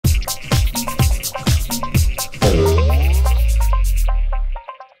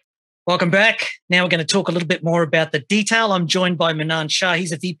Welcome back. Now we're going to talk a little bit more about the detail. I'm joined by Manan Shah.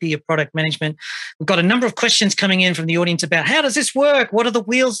 He's a VP of Product Management. We've got a number of questions coming in from the audience about how does this work? What do the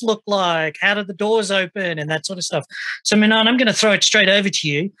wheels look like? How do the doors open? And that sort of stuff. So Manan, I'm going to throw it straight over to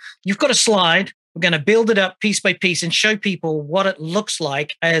you. You've got a slide. We're going to build it up piece by piece and show people what it looks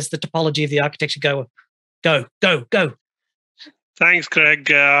like as the topology of the architecture go. Thanks,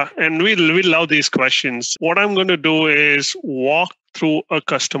 Greg. And we love these questions. What I'm going to do is walk through a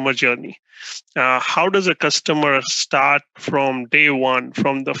customer journey. How does a customer start from day one,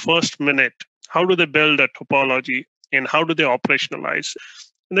 from the first minute? How do they build a topology and how do they operationalize?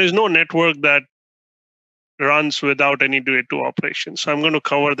 And there's no network that runs without any day-to operations. So I'm going to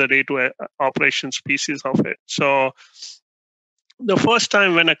cover the day-to operations pieces of it. So the first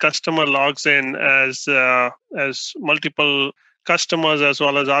time when a customer logs in as multiple customers, as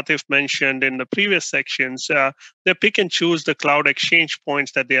well as Atif mentioned in the previous sections, they pick and choose the cloud exchange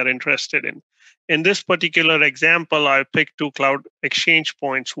points that they are interested in. In this particular example, I picked two cloud exchange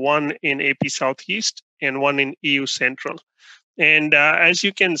points, one in AP Southeast and one in EU Central. And as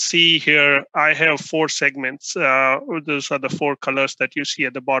you can see here, I have 4 segments. Those are the 4 colors that you see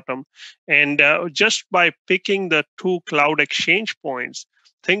at the bottom. And just by picking the 2 cloud exchange points,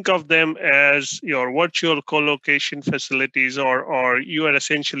 think of them as your virtual co-location facilities, or you are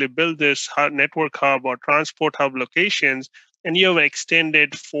essentially build this network hub or transport hub locations, and you have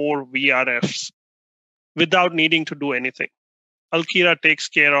extended 4 VRFs without needing to do anything. Alkira takes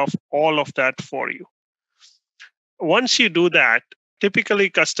care of all of that for you. Once you do that, typically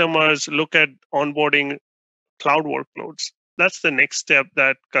customers look at onboarding cloud workloads. That's the next step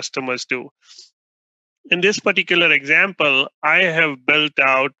that customers do. In this particular example, I have built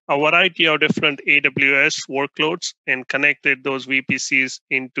out a variety of different AWS workloads and connected those VPCs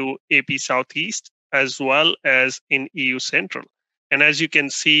into AP Southeast as well as in EU Central. And as you can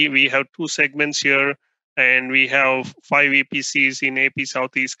see, we have 2 segments here, and we have 5 VPCs in AP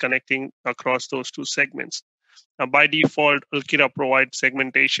Southeast connecting across those 2 segments. By default, Alkira provides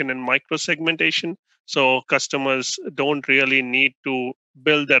segmentation and micro-segmentation. So customers don't really need to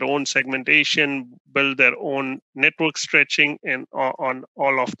build their own segmentation, build their own network stretching and on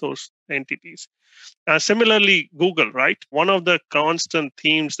all of those entities. Similarly, Google, right? One of the constant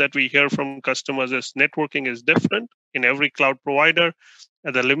themes that we hear from customers is networking is different in every cloud provider.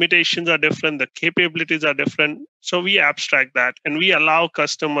 The limitations are different, the capabilities are different. So we abstract that and we allow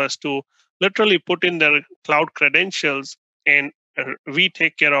customers to literally put in their cloud credentials and we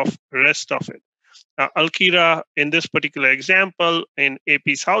take care of the rest of it. Alkira, in this particular example, in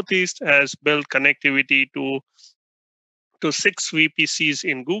AP Southeast, has built connectivity to 6 VPCs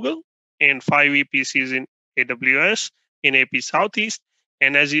in Google and 5 VPCs in AWS in AP Southeast.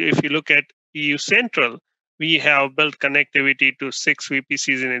 And if you look at EU Central, we have built connectivity to 6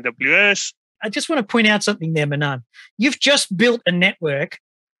 VPCs in AWS. I just want to point out something there, Manan. You've just built a network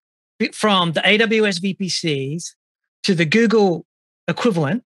from the AWS VPCs to the Google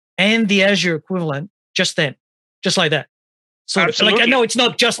equivalent and the Azure equivalent just like that. So I know it's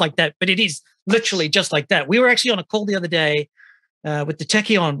not just like that, but it is literally just like that. We were actually on a call the other day with the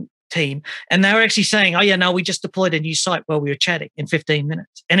Techion team, and they were actually saying, oh yeah, no, we just deployed a new site while we were chatting in 15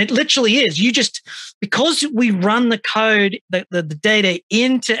 minutes. And it literally is. Because we run the code, the data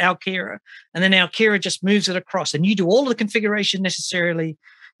into Alkira, and then Alkira just moves it across, and you do all of the configuration necessarily.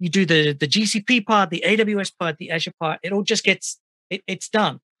 You do the GCP part, the AWS part, the Azure part. It all just it's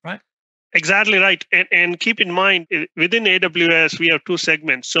done, right? Exactly right. And keep in mind, within AWS, we have 2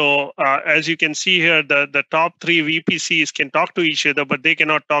 segments. So as you can see here, the top 3 VPCs can talk to each other, but they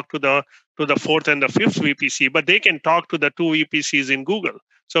cannot talk to the 4th and the 5th VPC, but they can talk to the 2 VPCs in Google.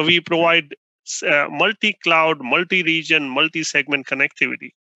 So we provide multi-cloud, multi-region, multi-segment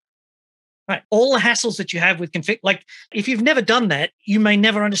connectivity. Right. All the hassles that you have with config, like if you've never done that, you may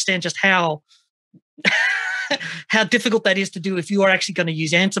never understand just how difficult that is to do if you are actually going to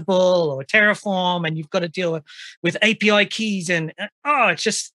use Ansible or Terraform and you've got to deal with API keys and it's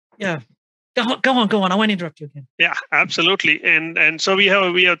just, yeah. Go on. I won't interrupt you again. Yeah, absolutely. And so we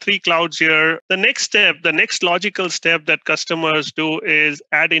have 3 clouds here. The next logical step that customers do is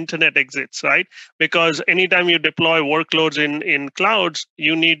add internet exits, right? Because anytime you deploy workloads in clouds,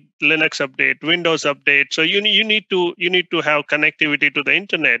 you need Linux update, Windows update. So you need to have connectivity to the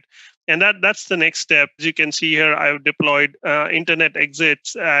internet. And that's the next step. As you can see here, I've deployed internet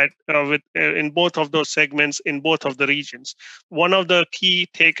exits in both of those segments in both of the regions. One of the key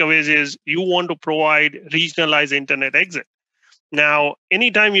takeaways is you want to provide regionalized internet exit. Now,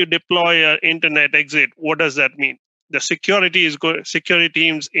 anytime you deploy an internet exit, what does that mean? The security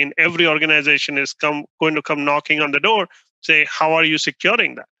teams in every organization is going to come knocking on the door, say, how are you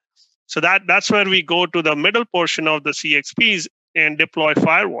securing that? So that's where we go to the middle portion of the CXPs and deploy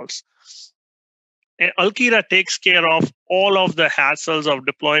firewalls. And Alkira takes care of all of the hassles of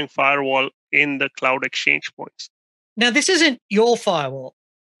deploying firewall in the cloud exchange points. Now, this isn't your firewall.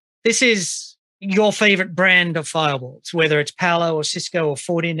 This is your favorite brand of firewalls, whether it's Palo or Cisco or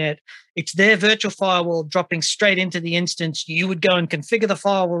Fortinet. It's their virtual firewall dropping straight into the instance. You would go and configure the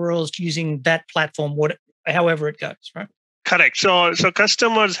firewall rules using that platform, however it goes, right? Correct. So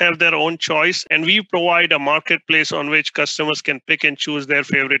customers have their own choice, and we provide a marketplace on which customers can pick and choose their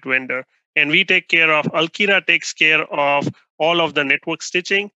favorite vendor. And we take care of, Alkira takes care of all of the network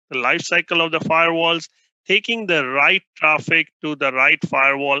stitching, the life cycle of the firewalls, taking the right traffic to the right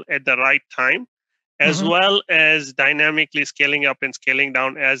firewall at the right time, as well as dynamically scaling up and scaling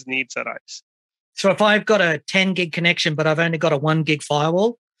down as needs arise. So if I've got a 10 gig connection, but I've only got a 1 gig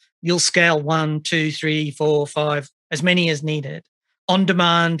firewall, you'll scale 1, 2, 3, 4, 5, as many as needed on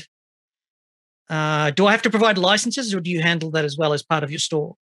demand. Do I have to provide licenses, or do you handle that as well as part of your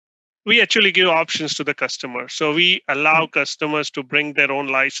store? We actually give options to the customer. So we allow customers to bring their own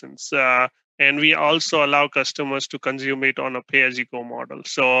license. And we also allow customers to consume it on a pay-as-you-go model.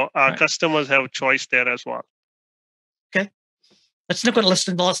 So our customers have choice there as well. Okay. Let's not go to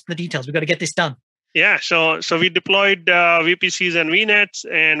listen to the details. We've got to get this done. Yeah. So we deployed VPCs and VNets,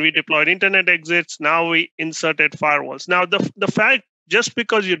 and we deployed internet exits. Now we inserted firewalls. Now the fact, just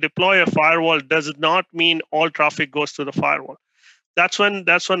because you deploy a firewall does not mean all traffic goes to the firewall. That's when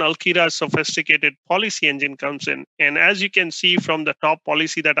Alkira's sophisticated policy engine comes in. And as you can see from the top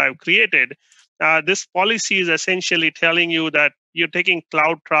policy that I've created, this policy is essentially telling you that you're taking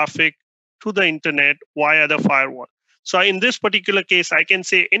cloud traffic to the internet via the firewall. So in this particular case, I can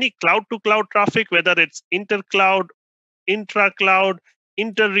say any cloud-to-cloud traffic, whether it's intercloud, intra-cloud,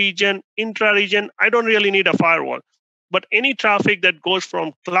 inter-region, intra-region, I don't really need a firewall. But any traffic that goes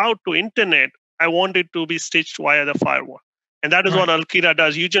from cloud to internet, I want it to be stitched via the firewall. And that is what Alkira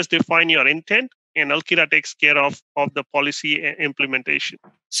does. You just define your intent, and Alkira takes care of the policy implementation.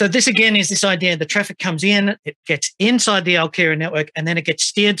 So this, again, is this idea the traffic comes in, it gets inside the Alkira network, and then it gets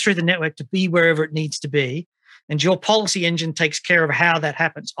steered through the network to be wherever it needs to be. And your policy engine takes care of how that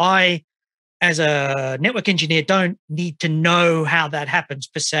happens. I, as a network engineer, don't need to know how that happens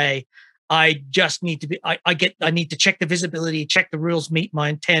per se. I just need to be, I need to check the visibility, check the rules meet my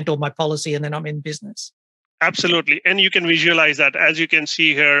intent or my policy, and then I'm in business. Absolutely. And you can visualize that. As you can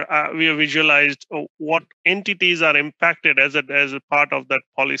see here, we have visualized what entities are impacted as a part of that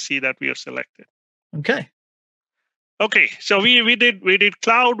policy that we have selected. Okay. So we did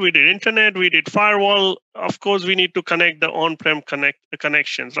cloud, we did internet, we did firewall. Of course, we need to connect the on-prem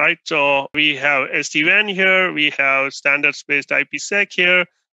connections, right? So we have SD-WAN here, we have standards-based IPsec here,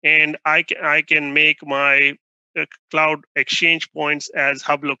 and I can make my cloud exchange points as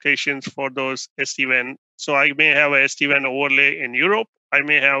hub locations for those SD-WAN. So I may have a SD-WAN overlay in Europe. I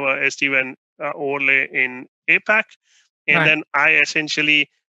may have a SD-WAN overlay in APAC. And then I essentially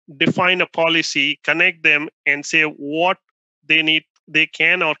define a policy, connect them, and say what they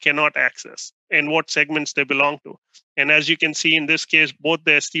can or cannot access and what segments they belong to. And as you can see in this case, both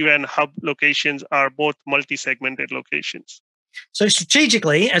the SD-WAN hub locations are both multi-segmented locations. So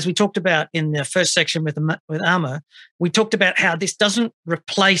strategically, as we talked about in the first section with Amar, we talked about how this doesn't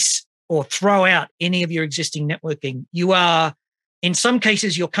replace or throw out any of your existing networking. You are, in some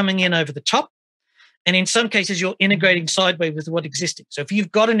cases, you're coming in over the top, and in some cases, you're integrating sideways with what existing. So if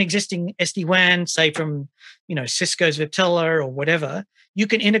you've got an existing SD-WAN, say from Cisco's Viptela or whatever, you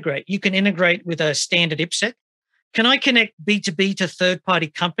can integrate. You can integrate with a standard IPsec. Can I connect B2B to third-party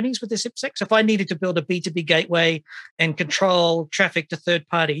companies with this IPsec? So if I needed to build a B2B gateway and control traffic to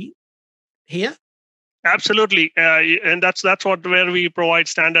third-party here? Absolutely, and that's where we provide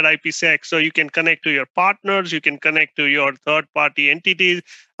standard IPsec. So you can connect to your partners, you can connect to your third-party entities.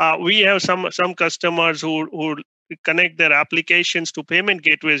 We have some customers who connect their applications to payment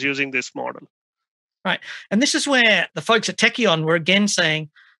gateways using this model. Right, and this is where the folks at Techion were again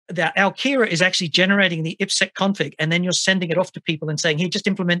saying that Alkira is actually generating the IPsec config, and then you're sending it off to people and saying, "Here, just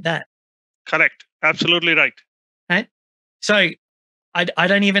implement that." Correct, absolutely right. Right, so I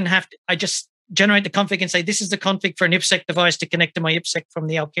don't even have to. I just generate the config and say, this is the config for an IPsec device to connect to my IPsec from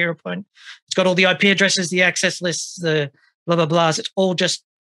the Alkira point. It's got all the IP addresses, the access lists, the blah, blah, blahs. It's all just,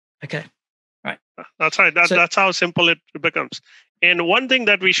 okay. Right. That's right. That's how simple it becomes. And one thing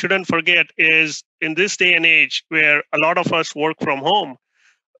that we shouldn't forget is in this day and age where a lot of us work from home,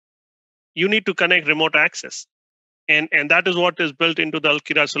 you need to connect remote access. And that is what is built into the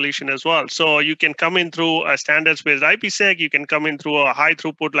Alkira solution as well. So you can come in through a standards-based IPsec, you can come in through a high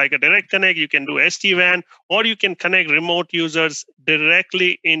throughput like a direct connect, you can do SD-WAN, or you can connect remote users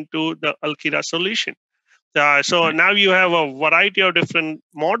directly into the Alkira solution. So now you have a variety of different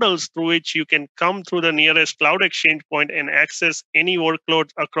models through which you can come through the nearest cloud exchange point and access any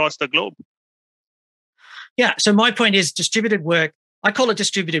workloads across the globe. Yeah. So my point is distributed work. I call it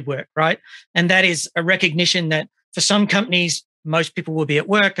distributed work, right? And that is a recognition that for some companies, most people will be at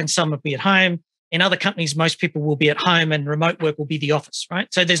work and some will be at home. In other companies, most people will be at home and remote work will be the office, right?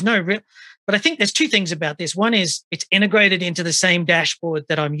 So there's no real, but I think there's two things about this. One is it's integrated into the same dashboard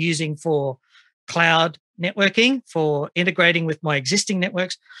that I'm using for cloud networking, for integrating with my existing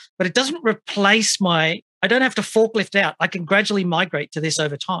networks, but it doesn't replace I don't have to forklift out. I can gradually migrate to this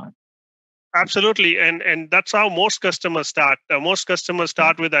over time. Absolutely. And that's how most customers start. Most customers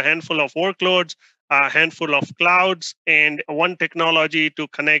start with a handful of workloads, a handful of clouds, and one technology to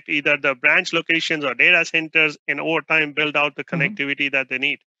connect either the branch locations or data centers, and over time build out the connectivity that they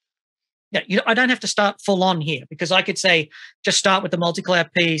need. Yeah, I don't have to start full on here because I could say just start with the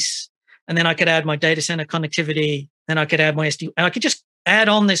multi-cloud piece, and then I could add my data center connectivity, then I could add my SD, and I could just add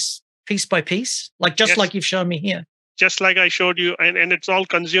on this piece by piece, like like you've shown me here. Just like I showed you, and it's all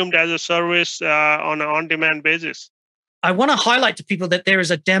consumed as a service on an on-demand basis. I want to highlight to people that there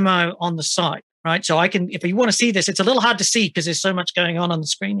is a demo on the site, right? So I can, if you want to see this, it's a little hard to see because there's so much going on the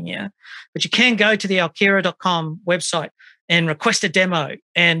screen here, but you can go to the alkira.com website and request a demo,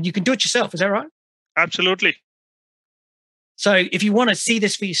 and you can do it yourself. Is that right? Absolutely. So if you want to see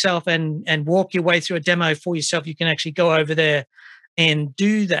this for yourself and walk your way through a demo for yourself, you can actually go over there and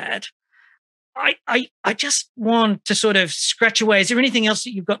do that. I just want to sort of scratch away. Is there anything else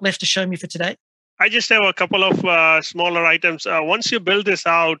that you've got left to show me for today? I just have a couple of smaller items. Once you build this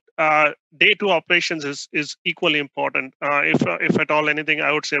out, day two operations is equally important. If at all anything,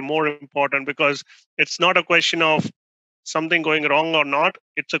 I would say more important, because it's not a question of something going wrong or not.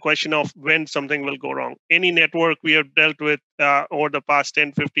 It's a question of when something will go wrong. Any network we have dealt with over the past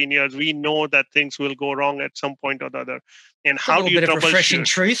 10, 15 years, we know that things will go wrong at some point or the other. And it's how do you troubleshoot? Of refreshing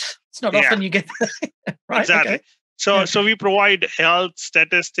truth. It's not often you get that. Right? Exactly. Okay. So we provide health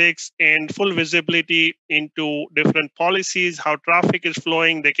statistics and full visibility into different policies, how traffic is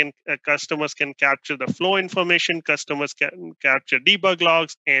flowing. Customers can capture the flow information. Customers can capture debug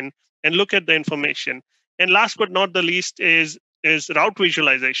logs and look at the information. And last but not the least is route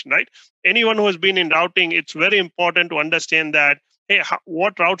visualization, right? Anyone who has been in routing, it's very important to understand that, hey,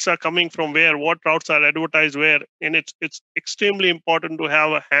 what routes are coming from where, what routes are advertised where, and it's extremely important to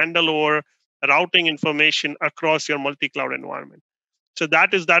have a handle over routing information across your multi-cloud environment. So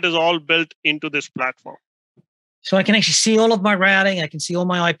that is all built into this platform. So I can actually see all of my routing. I can see all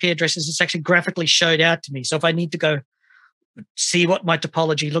my IP addresses. It's actually graphically showed out to me. So if I need to go see what my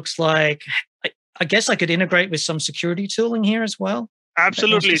topology looks like, I guess I could integrate with some security tooling here as well.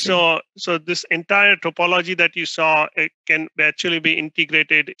 Absolutely. So this entire topology that you saw, it can actually be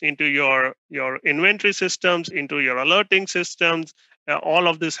integrated into your inventory systems, into your alerting systems. All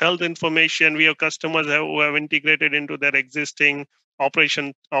of this health information, we have customers who have integrated into their existing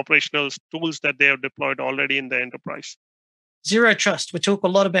operational tools that they have deployed already in the enterprise. Zero trust. We talk a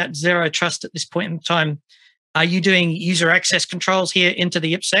lot about zero trust at this point in time. Are you doing user access controls here into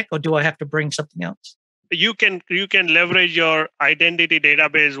the IPsec, or do I have to bring something else? You can leverage your identity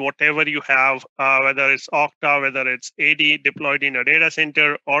database, whatever you have, whether it's Okta, whether it's AD deployed in a data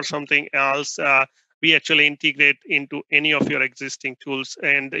center or something else. We actually integrate into any of your existing tools,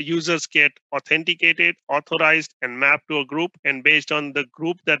 and the users get authenticated, authorized, and mapped to a group. And based on the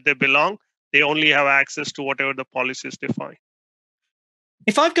group that they belong, they only have access to whatever the policies define.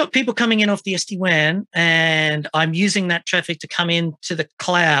 If I've got people coming in off the SD-WAN and I'm using that traffic to come into the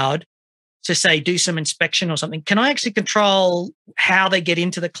cloud to, say, do some inspection or something, can I actually control how they get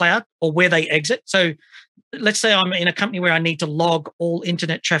into the cloud or where they exit? So let's say I'm in a company where I need to log all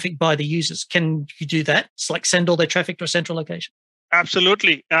internet traffic by the users. Can you do that? It's like send all their traffic to a central location?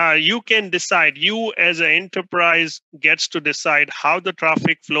 Absolutely. You can decide. You as an enterprise gets to decide how the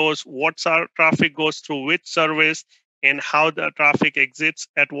traffic flows, what traffic goes through which service, and how the traffic exits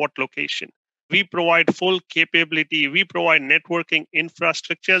at what location. We provide full capability. We provide networking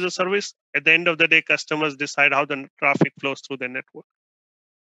infrastructure as a service. At the end of the day, customers decide how the traffic flows through the network.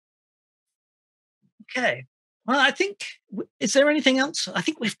 Okay. Well, I think, is there anything else? I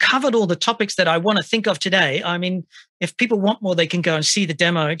think we've covered all the topics that I want to think of today. I mean, if people want more, they can go and see the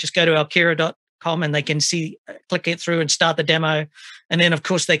demo. Just go to alkira.com and they can click it through and start the demo. And then, of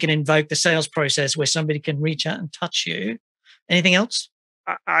course, they can invoke the sales process where somebody can reach out and touch you. Anything else?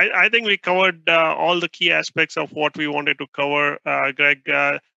 I think we covered all the key aspects of what we wanted to cover, Greg.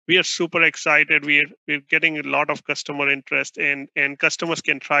 We are super excited. We're getting a lot of customer interest, and customers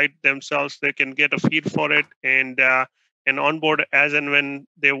can try it themselves. They can get a feel for it and onboard as and when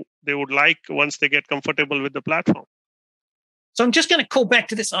they would like once they get comfortable with the platform. So I'm just going to call back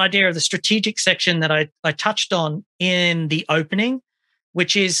to this idea of the strategic section that I touched on in the opening,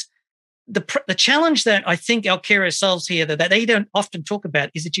 which is the challenge that I think Alkira solves here that they don't often talk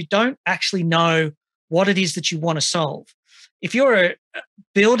about is that you don't actually know what it is that you want to solve. If you're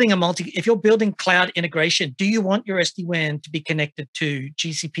building if you're building cloud integration, do you want your SD-WAN to be connected to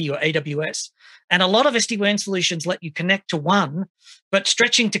GCP or AWS? And a lot of SD-WAN solutions let you connect to one, but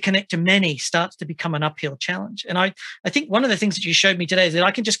stretching to connect to many starts to become an uphill challenge. And I think one of the things that you showed me today is that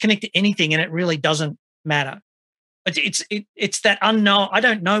I can just connect to anything and it really doesn't matter. It's that unknown. I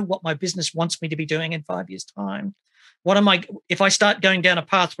don't know what my business wants me to be doing in 5 years' time. What am I? If I start going down a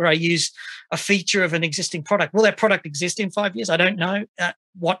path where I use a feature of an existing product, will that product exist in 5 years? I don't know.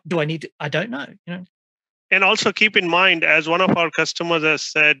 What do I need? I don't know. And also keep in mind, as one of our customers has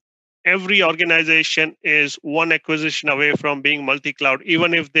said, every organization is one acquisition away from being multi-cloud,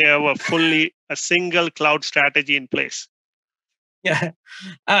 even if they have a single cloud strategy in place. Yeah.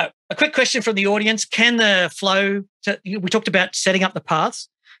 A quick question from the audience. Can the flow, we talked about setting up the paths.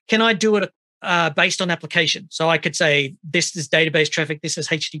 Can I do it based on application? So I could say, this is database traffic, this is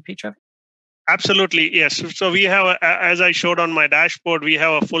HTTP traffic? Absolutely, yes. So we have, as I showed on my dashboard, we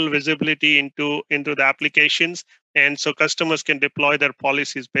have a full visibility into the applications. And so customers can deploy their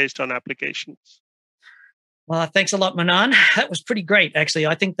policies based on applications. Well, thanks a lot, Manan. That was pretty great, actually.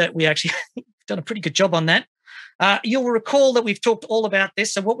 I think that we actually done a pretty good job on that. You'll recall that we've talked all about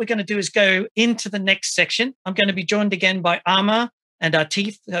this. So what we're going to do is go into the next section. I'm going to be joined again by Amar and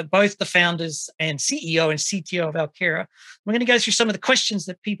Atif, both the founders and CEO and CTO of Alkira. We're going to go through some of the questions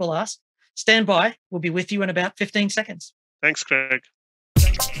that people ask. Stand by. We'll be with you in about 15 seconds. Thanks, Greg.